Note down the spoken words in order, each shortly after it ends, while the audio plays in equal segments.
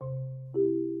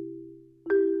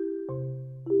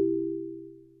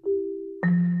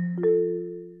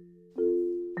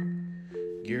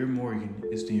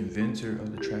is the inventor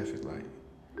of the traffic light.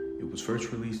 It was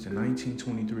first released in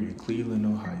 1923 in Cleveland,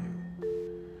 Ohio.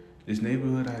 This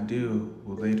neighborhood ideal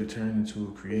would later turn into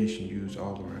a creation used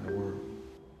all around the world.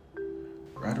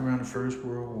 Right around the First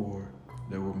World War,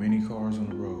 there were many cars on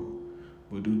the road,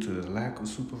 but due to the lack of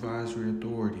supervisory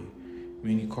authority,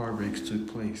 many car wrecks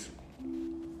took place.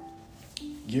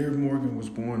 Garrett Morgan was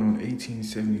born on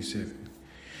 1877.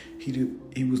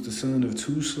 He was the son of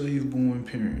two slave-born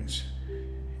parents.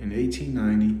 In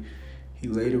 1890, he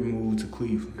later moved to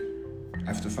Cleveland.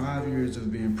 After 5 years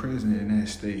of being president in that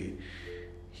state,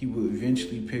 he would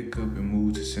eventually pick up and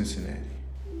move to Cincinnati,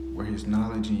 where his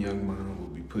knowledge and young mind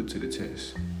would be put to the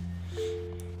test.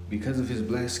 Because of his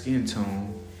black skin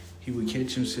tone, he would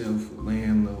catch himself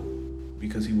laying low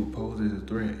because he would pose as a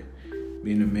threat,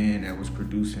 being a man that was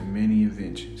producing many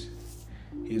inventions.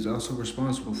 He is also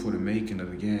responsible for the making of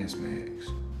the gas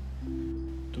masks.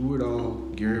 Through it all,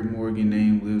 Garrett Morgan's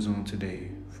name lives on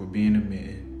today for being a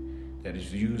man that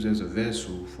is used as a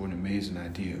vessel for an amazing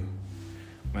ideal.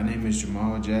 My name is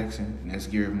Jamal Jackson, and that's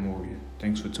Garrett Morgan.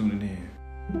 Thanks for tuning in.